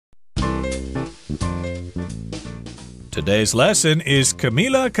Today's lesson is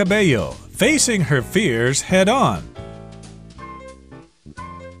Camila Cabello, facing her fears head-on.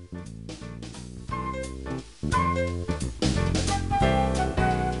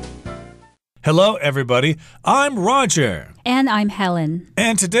 Hello, everybody. I'm Roger. And I'm Helen.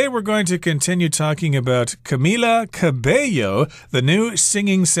 And today we're going to continue talking about Camila Cabello, the new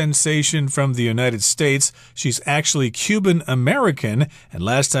singing sensation from the United States. She's actually Cuban-American, and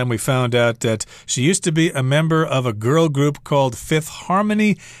last time we found out that she used to be a member of a girl group called Fifth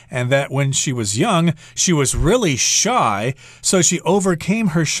Harmony, and that when she was young, she was really shy, so she overcame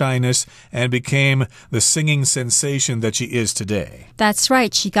her shyness and became the singing sensation that she is today. That's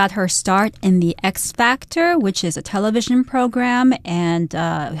right. She got her start in the X Factor, which is a television program, and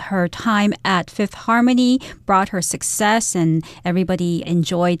her time at Fifth Harmony brought her success, and everybody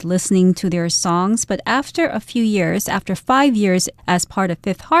enjoyed listening to their songs. But after a few years, after 5 years as part of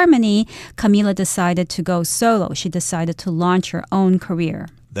Fifth Harmony, Camila decided to go solo. She decided to launch her own career.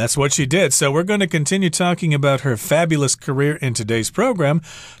 That's what she did. So we're going to continue talking about her fabulous career in today's program.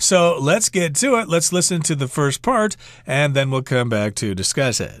 So let's get to it. Let's listen to the first part, and then we'll come back to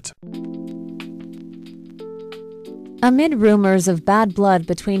discuss it. Amid rumors of bad blood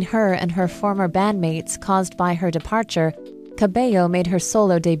between her and her former bandmates caused by her departure, Cabello made her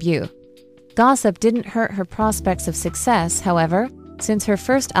solo debut. Gossip didn't hurt her prospects of success, however, since her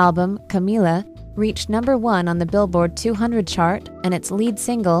first album, Camila, reached #1 on the Billboard 200 chart, and its lead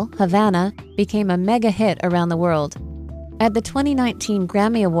single, Havana, became a mega hit around the world. At the 2019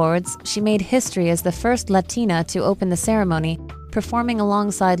 Grammy Awards, she made history as the first Latina to open the ceremony, performing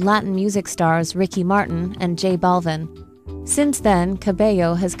alongside Latin music stars Ricky Martin and J Balvin. Since then,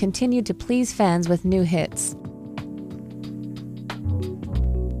 Cabello has continued to please fans with new hits.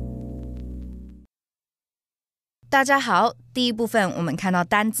 大家好，第一部分我们看到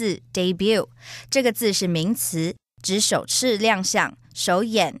单字 debut， 这个字是名词，指首次亮相、首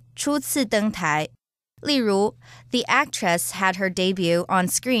演、初次登台。例如 The actress had her debut on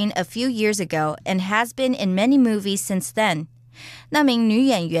screen a few years ago and has been in many movies since then. 那名女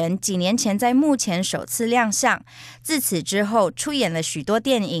演员几年前在幕前首次亮相，自此之后出演了许多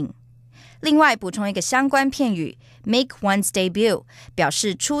电影。另外补充一个相关片语 make one's debut， 表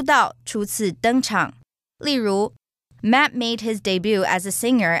示出道、初次登场。例如 Matt made his debut as a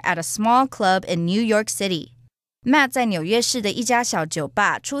singer at a small club in New York City. Matt 在纽约市的一家小酒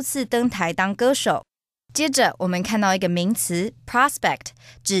吧初次登台当歌手。接着我们看到一个名词 prospect，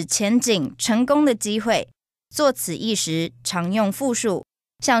 指前景、成功的机会。做此意时常用复数，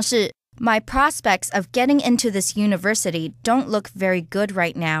像是 My prospects of getting into this university don't look very good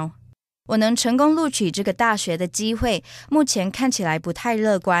right now. 我能成功录取这个大学的机会目前看起来不太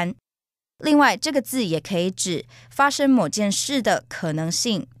乐观。另外这个字也可以指发生某件事的可能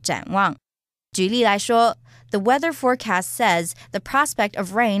性、展望。举例来说 The weather forecast says the prospect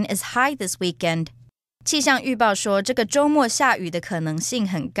of rain is high this weekend. 气象预报说这个周末下雨的可能性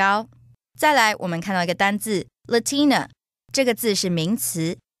很高。再来我们看到一个单字 Latina， 这个字是名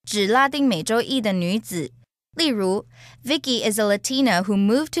词，指拉丁美洲裔的女子。例如 Vicky is a Latina who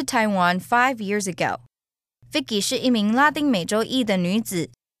moved to Taiwan 5 years ago. Vicky 是一名拉丁美洲裔的女子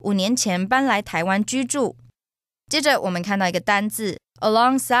，5年前搬来台湾居住。接着我们看到一个单字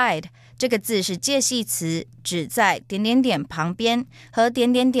alongside， 这个字是介系词，指在点点点旁边和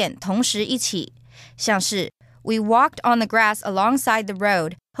点点点同时一起，像是 We walked on the grass alongside the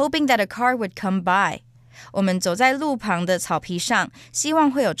road, hoping that a car would come by. 我们走在路旁的草皮上，希望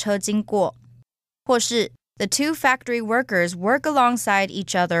会有车经过。或是 The two factory workers work alongside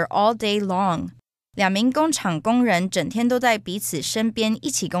each other all day long. 两名工厂工人整天都在彼此身边一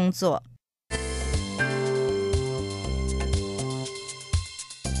起工作。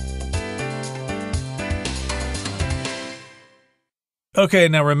Okay,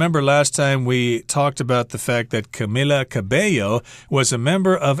 now remember last time we talked about the fact that Camila Cabello was a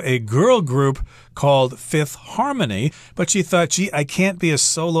member of a girl group called Fifth Harmony, but she thought, gee, I can't be a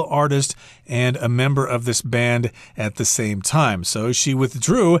solo artist and a member of this band at the same time. So she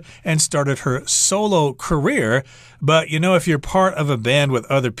withdrew and started her solo career. But, you know, if you're part of a band with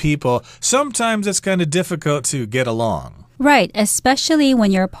other people, sometimes it's kind of difficult to get along. Right, especially when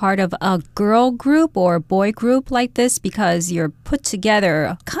you're part of a girl group or boy group like this, because you're put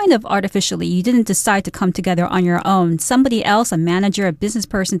together kind of artificially. You didn't decide to come together on your own. Somebody else, a manager, a business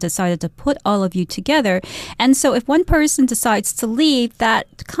person, decided to put all of you together. And so if one person decides to leave, that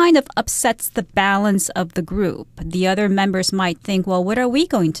kind of upsets the balance of the group. The other members might think, well, what are we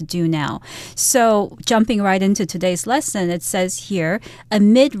going to do now? So jumping right into today's lesson, it says here,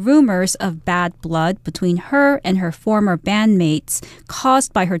 amid rumors of bad blood between her and her former bandmates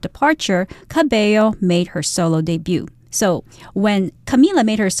caused by her departure, Cabello made her solo debut. So when Camila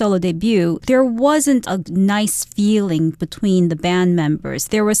made her solo debut, there wasn't a nice feeling between the band members.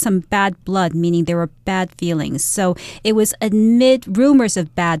 There was some bad blood, meaning there were bad feelings. So it was amid rumors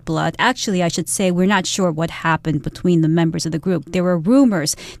of bad blood. Actually, I should say we're not sure what happened between the members of the group. There were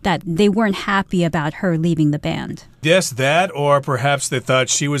rumors that they weren't happy about her leaving the band. Yes, that, or perhaps they thought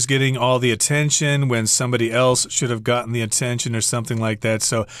she was getting all the attention when somebody else should have gotten the attention or something like that.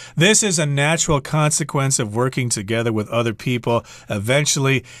 So this is a natural consequence of working together with other people.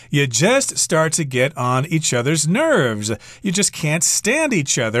 Eventually, you just start to get on each other's nerves. You just can't stand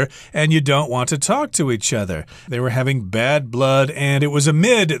each other, and you don't want to talk to each other. They were having bad blood, and it was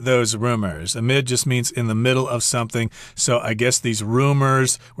amid those rumors. Amid just means in the middle of something. So I guess these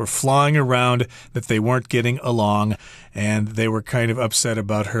rumors were flying around that they weren't getting along, and they were kind of upset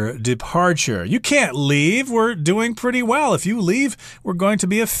about her departure. You can't leave. We're doing pretty well. If you leave, we're going to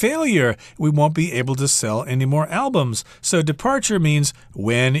be a failure. We won't be able to sell any more albums. So departure means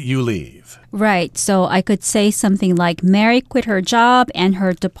when you leave. Right. So I could say something like Mary quit her job and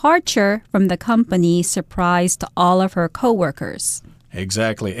her departure from the company surprised all of her coworkers.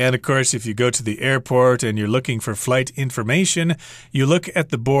 Exactly. And of course, if you go to the airport and you're looking for flight information, you look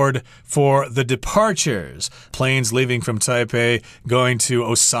at the board for the departures. Planes leaving from Taipei, going to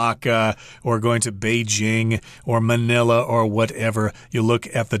Osaka, or going to Beijing, or Manila, or whatever. You look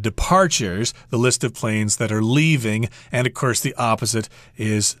at the departures, the list of planes that are leaving. And of course, the opposite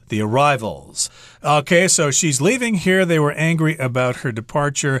is the arrivals. Okay, so she's leaving here. They were angry about her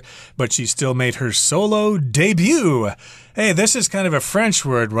departure, but she still made her solo debut. Hey, this is kind of a French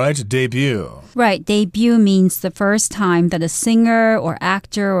word, right? Debut. Right. Debut means the first time that a singer or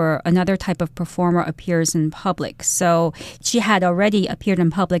actor or another type of performer appears in public. So she had already appeared in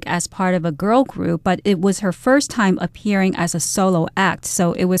public as part of a girl group, but it was her first time appearing as a solo act.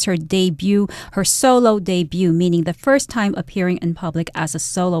 So it was her debut, her solo debut, meaning the first time appearing in public as a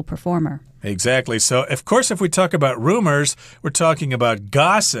solo performer. Exactly. So, of course, if we talk about rumors, we're talking about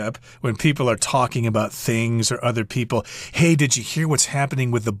gossip when people are talking about things or other people. Hey, did you hear what's happening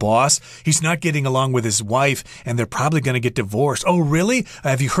with the boss? He's not getting along with his wife, and they're probably going to get divorced. Oh, really?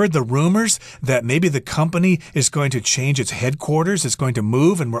 Have you heard the rumors that maybe the company is going to change its headquarters? It's going to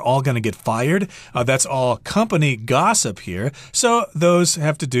move, and we're all going to get fired? That's all company gossip here. So those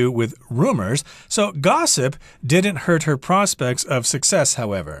have to do with rumors. So gossip didn't hurt her prospects of success,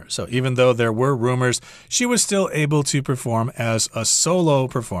 however. So even though there were rumors, she was still able to perform as a solo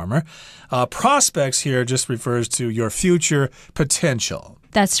performer. Prospects here just refers to your future potential.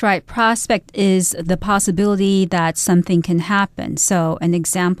 That's right. Prospect is the possibility that something can happen. So an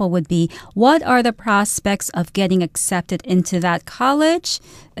example would be, what are the prospects of getting accepted into that college?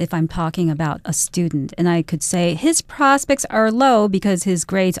 If I'm talking about a student, and I could say his prospects are low because his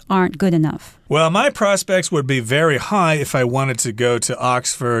grades aren't good enough. Well, my prospects would be very high if I wanted to go to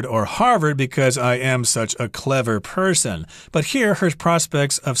Oxford or Harvard because I am such a clever person. But here, her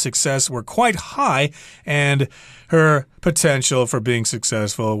prospects of success were quite high, and her potential for being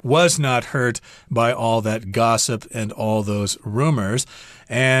successful was not hurt by all that gossip and all those rumors.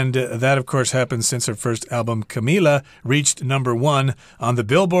 And that, of course, happened since her first album, Camila, reached #1 on the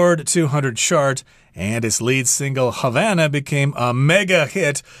Billboard 200 chart, and its lead single, Havana, became a mega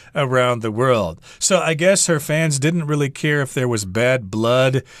hit around the world. So I guess her fans didn't really care if there was bad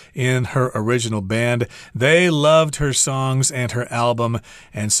blood in her original band. They loved her songs and her album,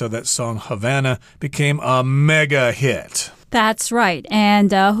 and so that song, Havana, became a mega hit. That's right.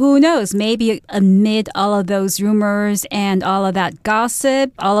 And who knows, maybe amid all of those rumors and all of that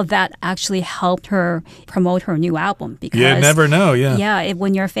gossip, all of that actually helped her promote her new album. Because, you never know, yeah. Yeah,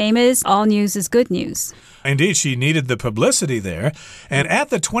 when you're famous, all news is good news. Indeed, she needed the publicity there. And at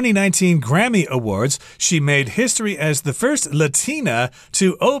the 2019 Grammy Awards, she made history as the first Latina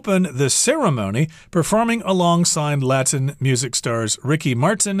to open the ceremony, performing alongside Latin music stars Ricky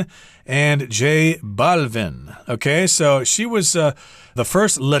Martin and J Balvin. Okay, so she was the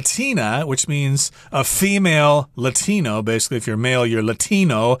first Latina, which means a female Latino. Basically, if you're male, you're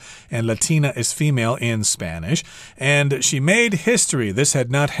Latino, and Latina is female in Spanish. And she made history. This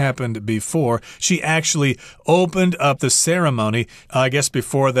had not happened before. She actually opened up the ceremony. I guess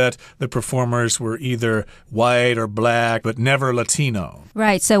before that, the performers were either white or black, but never Latino.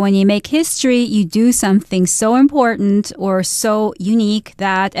 Right. So when you make history, you do something so important or so unique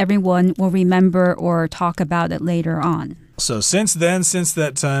that everyone will remember or talk about it later on. So since then, since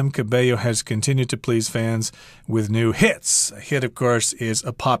that time, Cabello has continued to please fans with new hits. A hit, of course, is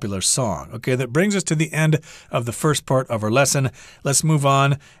a popular song. Okay, that brings us to the end of the first part of our lesson. Let's move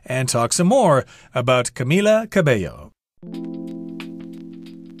on and talk some more about Camila Cabello.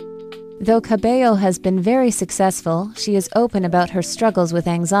 Though Cabello has been very successful, she is open about her struggles with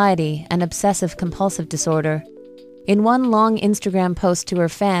anxiety and obsessive-compulsive disorder. In one long Instagram post to her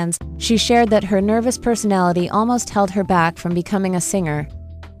fans, she shared that her nervous personality almost held her back from becoming a singer.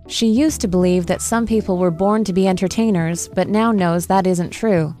 She used to believe that some people were born to be entertainers, but now knows that isn't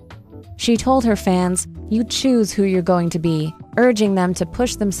true. She told her fans, "You choose who you're going to be," urging them to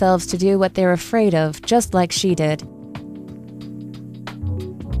push themselves to do what they're afraid of, just like she did.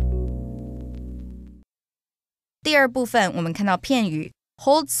 第二部分我们看到片语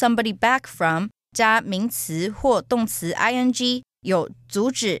hold somebody back from 加名词或动词 ing 有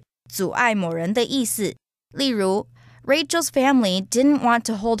阻止、阻碍某人的意思。例如 Rachel's family didn't want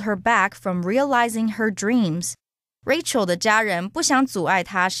to hold her back from realizing her dreams. Rachel 的家人不想阻碍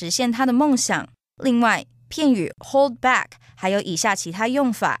她实现她的梦想。另外，片语 hold back 还有以下其他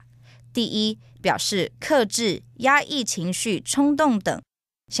用法。第一，表示克制、压抑情绪、冲动等，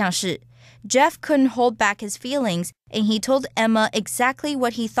像是Jeff couldn't hold back his feelings, and he told Emma exactly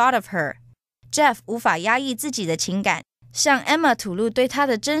what he thought of her. Jeff 无法压抑自己的情感，向 Emma 吐露对她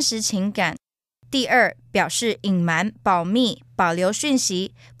的真实情感。第二，表示隐瞒、保密、保留讯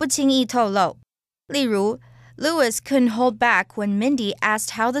息，不轻易透露。例如 Lewis couldn't hold back when Mindy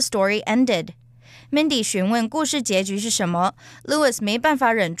asked how the story ended. Mindy 询问故事结局是什么 ，Lewis 没办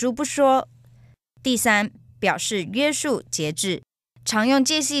法忍住不说。第三，表示约束、节制。常用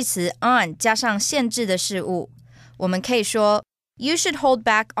介系词 on 加上限制的事物，我们可以说 You should hold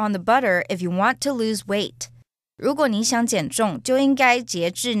back on the butter if you want to lose weight. 如果你想减重，就应该节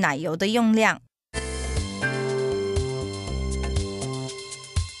制奶油的用量。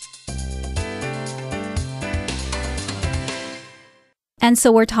And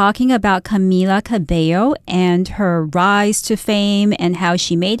so we're talking about Camila Cabello and her rise to fame and how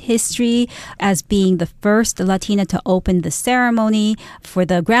she made history as being the first Latina to open the ceremony for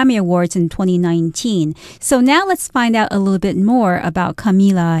the Grammy Awards in 2019. So now let's find out a little bit more about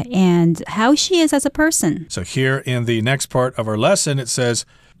Camila and how she is as a person. So here in the next part of our lesson, it says,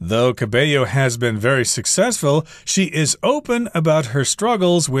 Though Cabello has been very successful, she is open about her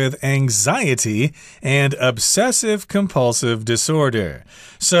struggles with anxiety and obsessive-compulsive disorder.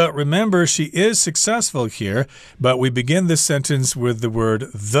 So remember, she is successful here, but we begin this sentence with the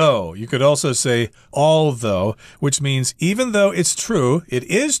word though. You could also say although, which means even though it's true, it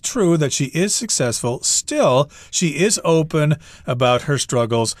is true that she is successful, still she is open about her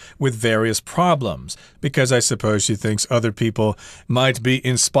struggles with various problems, because I suppose she thinks other people might be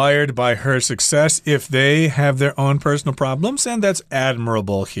inspired by her success if they have their own personal problems, and that's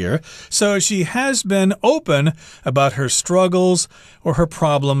admirable here. So she has been open about her struggles or her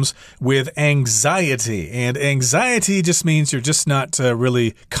problems with anxiety. And anxiety just means you're just not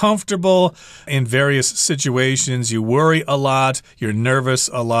really comfortable in various situations. You worry a lot, you're nervous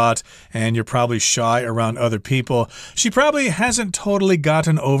a lot, and you're probably shy around other people. She probably hasn't totally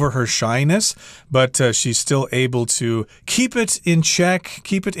gotten over her shyness, but she's still able to keep it in check,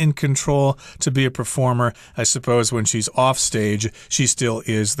 keep it in control to be a performer. I suppose when she's off stage, she still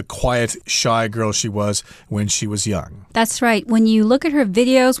is the quiet, shy girl she was when she was young. That's right. When you look at her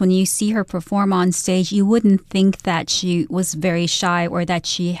videos, when you see her perform on stage, you wouldn't think that she was very shy or that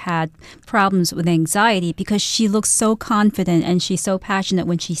she had problems with anxiety because she looks so confident and she's so passionate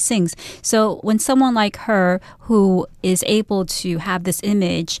when she sings. So when someone like her, who is able to have this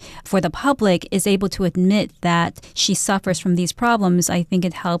image for the public, is able to admit that she suffers from these problems, I think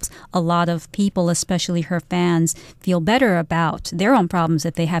it helps a lot of people, especially her fans, feel better about their own problems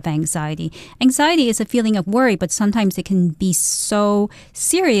if they have anxiety. Anxiety is a feeling of worry, but sometimes it can be so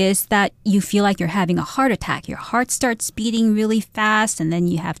serious that you feel like you're having a heart attack. Your heart starts beating really fast, and then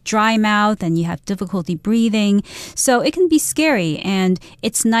you have dry mouth and you have difficulty breathing. So it can be scary, and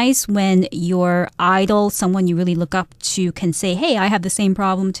it's nice when your idol, someone you really look up to, can say, hey, I have the same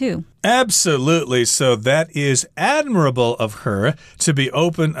problem too. Absolutely. So that is admirable of her to be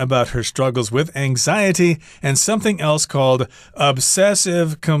open about her struggles with anxiety and something else called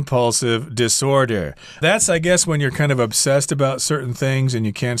obsessive-compulsive disorder. That's, I guess, when you're kind of obsessed about certain things and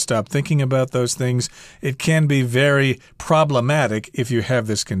you can't stop thinking about those things. It can be very problematic if you have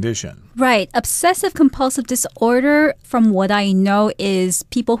this condition. Right. Obsessive-compulsive disorder, from what I know, is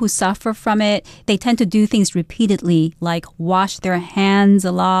people who suffer from it, they tend to do things repeatedly, like wash their hands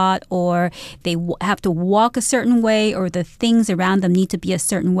a lot, or they have to walk a certain way, or the things around them need to be a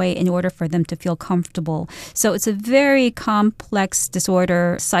certain way in order for them to feel comfortable. So it's a very complex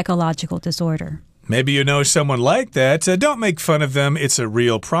disorder, psychological disorder. Maybe you know someone like that. Don't make fun of them. It's a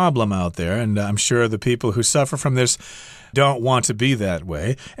real problem out there, and I'm sure the people who suffer from this don't want to be that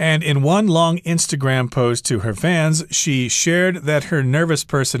way. And in one long Instagram post to her fans, she shared that her nervous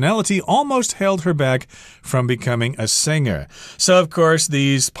personality almost held her back from becoming a singer. So, of course,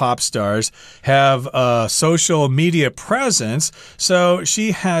 these pop stars have a social media presence, so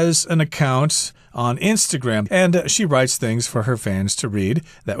she has an account on Instagram, and she writes things for her fans to read.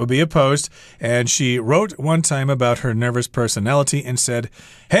 That would be a post. And she wrote one time about her nervous personality and said,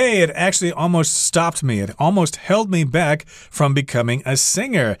 "Hey, it actually almost stopped me. It almost held me back from becoming a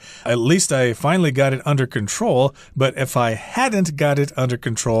singer. At least I finally got it under control, but if I hadn't got it under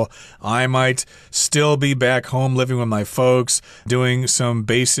control, I might still be back home living with my folks, doing some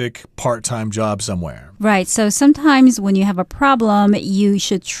basic part-time job somewhere." Right. So sometimes when you have a problem, you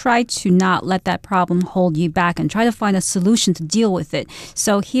should try to not let that problem hold you back and try to find a solution to deal with it.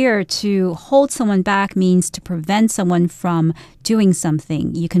 So here, to hold someone back means to prevent someone from doing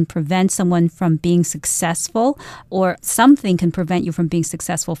something. You can prevent someone from being successful, or something can prevent you from being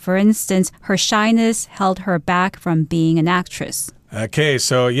successful. For instance, her shyness held her back from being an actress. Okay,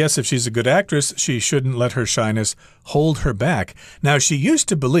 so yes, if she's a good actress, she shouldn't let her shyness hold her back. Now, she used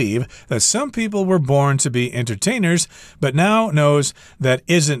to believe that some people were born to be entertainers, but now knows that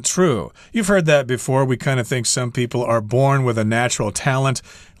isn't true. You've heard that before. We kind of think some people are born with a natural talent.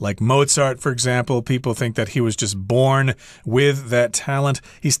 Like Mozart, for example, people think that he was just born with that talent.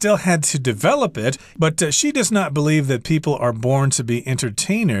 He still had to develop it, but she does not believe that people are born to be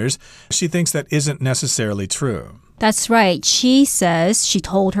entertainers. She thinks that isn't necessarily true. That's right. She says, she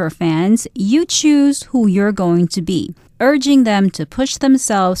told her fans, you choose who you're going to be, urging them to push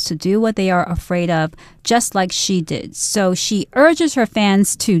themselves to do what they are afraid of, just like she did. So she urges her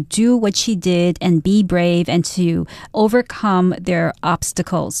fans to do what she did and be brave and to overcome their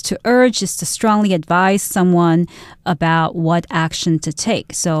obstacles. To urge is to strongly advise someone about what action to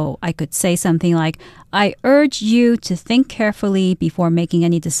take. So I could say something like, I urge you to think carefully before making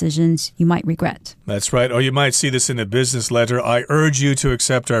any decisions you might regret. That's right. Or you might see this in a business letter. I urge you to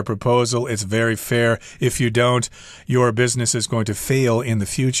accept our proposal. It's very fair. If you don't, your business is going to fail in the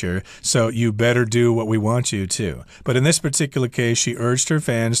future. So you better do what we want you to. But in this particular case, she urged her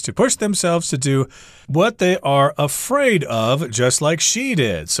fans to push themselves to do what they are afraid of, just like she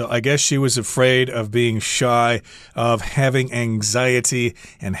did. So I guess she was afraid of being shy, of having anxiety,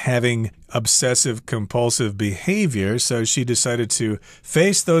 and having obsessive compulsive behavior, so she decided to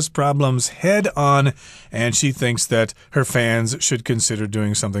face those problems head on, and she thinks that her fans should consider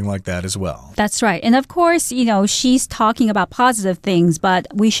doing something like that as well. That's right. And of course, she's talking about positive things, but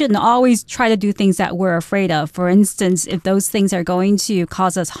we shouldn't always try to do things that we're afraid of. For instance, if those things are going to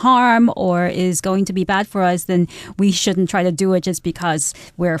cause us harm or is going to be bad for us, then we shouldn't try to do it just because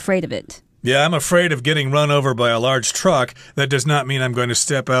we're afraid of it. Yeah, I'm afraid of getting run over by a large truck. That does not mean I'm going to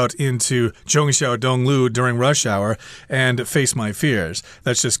step out into Zhongxiao Donglu during rush hour and face my fears.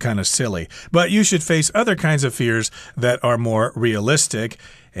 That's just kind of silly. But you should face other kinds of fears that are more realistic.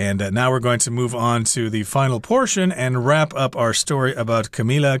 And now we're going to move on to the final portion and wrap up our story about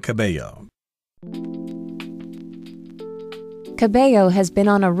Camila Cabello. Cabello has been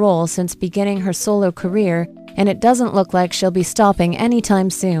on a roll since beginning her solo career, and it doesn't look like she'll be stopping anytime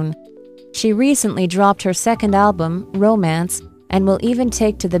soon. She recently dropped her second album, Romance, and will even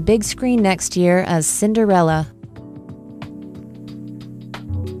take to the big screen next year as Cinderella.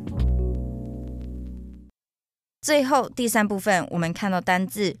 最后第三部分，我们看到单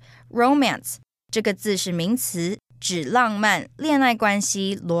字 romance 这个字是名词，指浪漫、恋爱关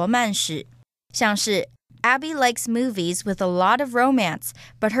系、罗曼史。像是 Abby likes movies with a lot of romance,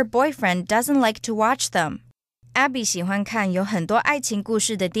 but her boyfriend doesn't like to watch them. Abby 喜欢看有很多爱情故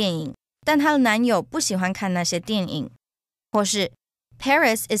事的电影，但她的男友不喜欢看那些电影。或是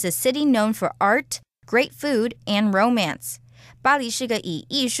Paris is a city known for art, great food, and romance. 巴黎是个以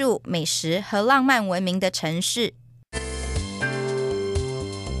艺术、美食和浪漫闻名的城市。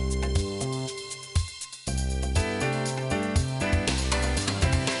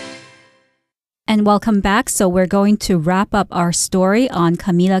And welcome back. So we're going to wrap up our story on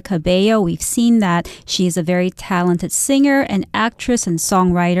Camila Cabello. We've seen that she is a very talented singer and actress and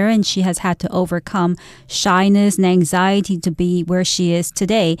songwriter, and she has had to overcome shyness and anxiety to be where she is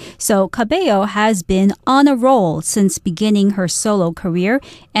today. So Cabello has been on a roll since beginning her solo career,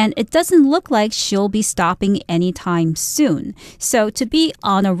 and it doesn't look like she'll be stopping anytime soon. So to be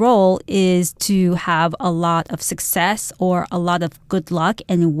on a roll is to have a lot of success or a lot of good luck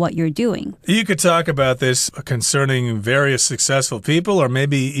in what you're doing. You could talk about this concerning various successful people or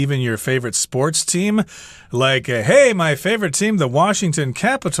maybe even your favorite sports team. Like, hey, my favorite team, the Washington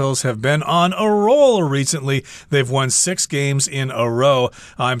Capitals, have been on a roll recently. They've won 6 games in a row.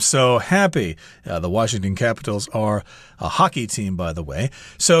 I'm so happy. The Washington Capitals are a hockey team, by the way.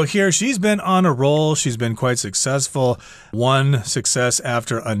 So here she's been on a roll. She's been quite successful. One success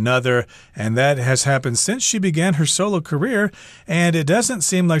after another. And that has happened since she began her solo career. And it doesn't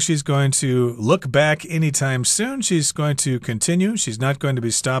seem like she's going to look back anytime soon. She's going to continue. She's not going to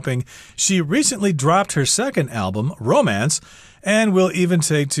be stopping. She recently dropped her second album, Romance, and will even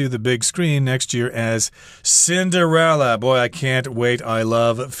take to the big screen next year as Cinderella. Boy, I can't wait. I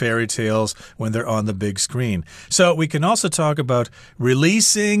love fairy tales when they're on the big screen. So we can also talk about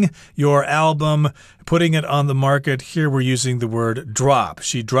releasing your album, putting it on the market. Here we're using the word drop.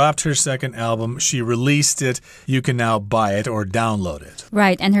 She dropped her second album. She released it. You can now buy it or download it.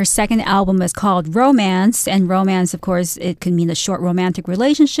 Right, and her second album is called Romance. And romance, of course, it could mean a short romantic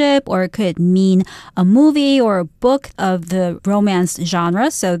relationship, or it could mean a movie or a book of the romance genre.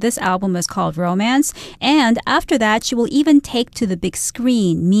 So this album is called Romance. And after that, she will even take to the big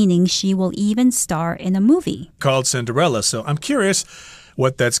screen, meaning she will even star in a movie called Cinderella. So I'm curious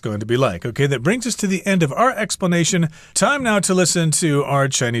what that's going to be like. Okay, that brings us to the end of our explanation. Time now to listen to our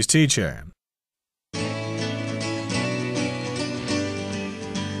Chinese teacher.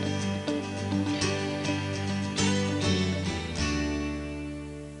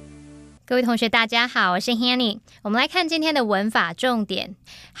 各位同学大家好，我是 Hanny。 我们来看今天的文法重点。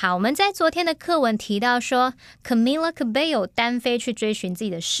好，我们在昨天的课文提到说 Camila Cabello 单飞去追寻自己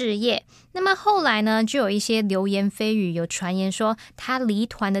的事业，那么后来呢，就有一些流言蜚语，有传言说他离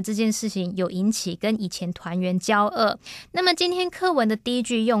团的这件事情有引起跟以前团员交恶。那么今天课文的第一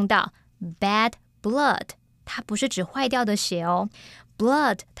句用到 bad blood， 它不是指坏掉的血哦，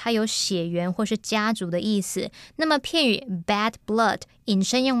 blood 它有血缘或是家族的意思，那么片语 bad blood 引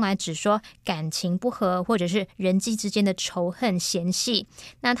申用来指说感情不和或者是人际之间的仇恨嫌隙，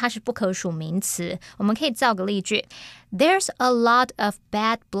那它是不可数名词。我们可以造个例句 There's a lot of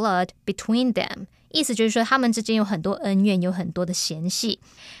bad blood between them， 意思就是说他们之间有很多恩怨，有很多的嫌隙。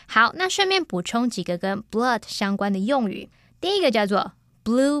好，那顺便补充几个跟 blood 相关的用语。第一个叫做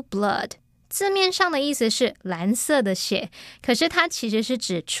blue blood，字面上的意思是蓝色的血，可是它其实是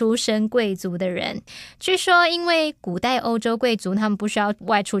指出身贵族的人。据说因为古代欧洲贵族他们不需要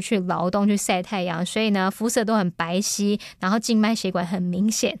外出去劳动去晒太阳，所以呢肤色都很白皙，然后静脉血管很明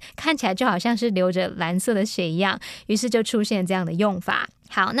显，看起来就好像是流着蓝色的血一样，于是就出现这样的用法。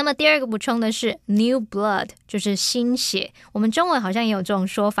好，那么第二个补充的是 new blood， 就是新血。我们中文好像也有这种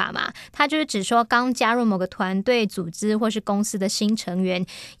说法嘛，它就是指说刚加入某个团队、组织或是公司的新成员，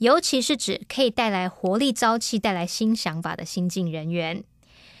尤其是指可以带来活力、朝气、带来新想法的新进人员。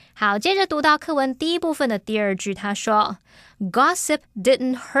好，接着读到课文第一部分的第二句，他说 Gossip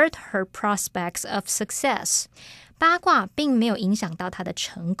didn't hurt her prospects of success，八卦并没有影响到他的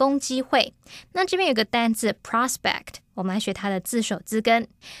成功机会。那这边有个单字 prospect， 我们来学它的字首字根。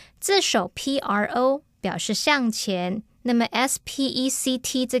字首 pro 表示向前，那么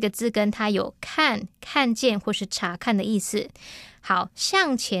spect 这个字根它有看、看见或是查看的意思。好，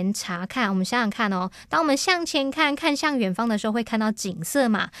向前查看，我们想想看哦，当我们向前看，看向远方的时候会看到景色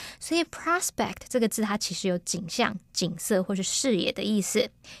嘛，所以 prospect 这个字它其实有景象、景色或是视野的意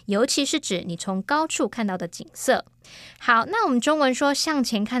思，尤其是指你从高处看到的景色。好，那我们中文说向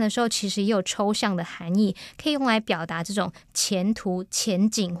前看的时候，其实也有抽象的含义，可以用来表达这种前途、前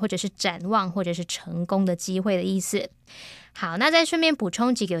景或者是展望或者是成功的机会的意思。好，那再顺便补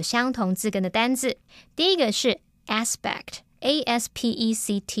充几个有相同字根的单字。第一个是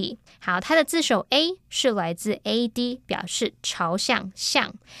aspect，aspect， 好，它的字首 A 是来自 AD， 表示朝向、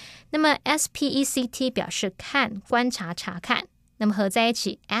向，那么 spect 表示看、观察、查看，那么合在一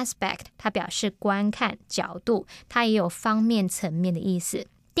起 aspect 它表示观看、角度，它也有方面、层面的意思。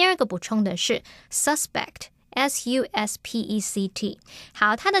第二个补充的是 suspect，suspect，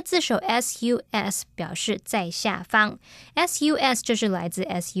 好，它的字首 sus 表示在下方， sus 就是来自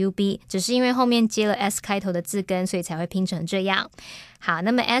sub， 只是因为后面接了 s 开头的字根，所以才会拼成这样。好，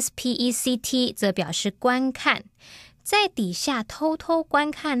那么 spect 则表示观看，在底下偷偷观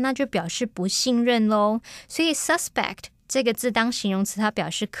看，那就表示不信任咯，所以 suspect这个字当形容词它表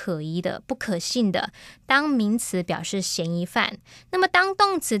示可疑的、不可信的，当名词表示嫌疑犯，那么当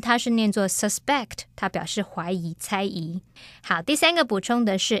动词它是念作 suspect， 它表示怀疑、猜疑。好，第三个补充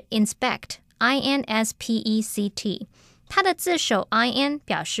的是 inspect， inspect， 它的字首 in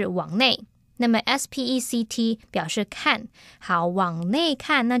表示往内，那么 spect 表示看，好，往内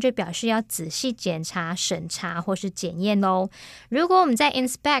看，那就表示要仔细检查、审查或是检验咯。如果我们在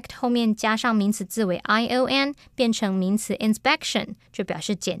inspect 后面加上名词字尾 ion， 变成名词 inspection， 就表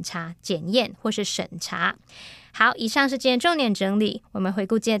示检查、检验或是审查。好，以上是今天重点整理，我们回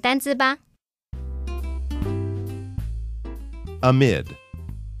顾今天的单字吧。Amid.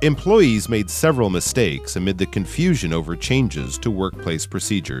 Employees made several mistakes amid the confusion over changes to workplace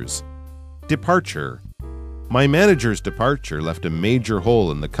procedures. Departure. My manager's departure left a major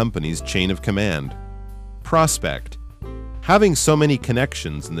hole in the company's chain of command. Prospect. Having so many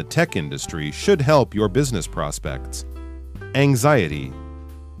connections in the tech industry should help your business prospects. Anxiety.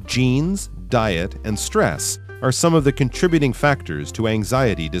 Genes, diet, and stress are some of the contributing factors to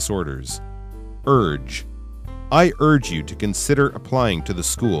anxiety disorders. Urge. I urge you to consider applying to the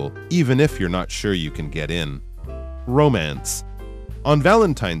school, even if you're not sure you can get in. Romance. On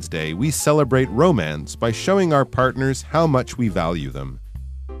Valentine's Day, we celebrate romance by showing our partners how much we value them.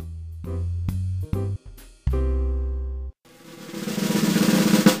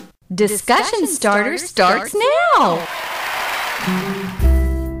 Discussion Starter starts now!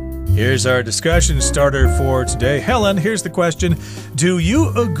 Here's our discussion starter for today. Helen, here's the question. Do you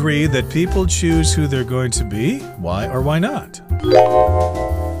agree that people choose who they're going to be? Why or why not?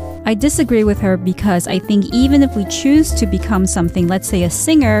 I disagree with her because I think even if we choose to become something, let's say a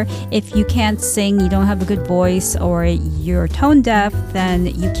singer, if you can't sing, you don't have a good voice, or you're tone deaf, then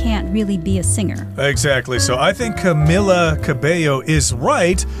you can't really be a singer. Exactly. So I think Camila Cabello is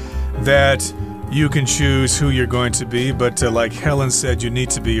right that you can choose who you're going to be, but like Helen said, you need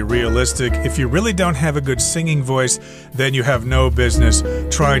to be realistic. If you really don't have a good singing voice, then you have no business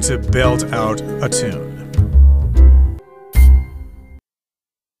trying to belt out a tune.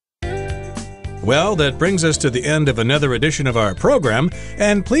 Well, that brings us to the end of another edition of our program,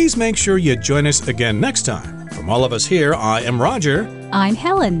 and please make sure you join us again next time. From all of us here, I am Roger. I'm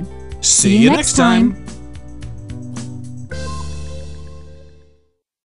Helen. See you next time.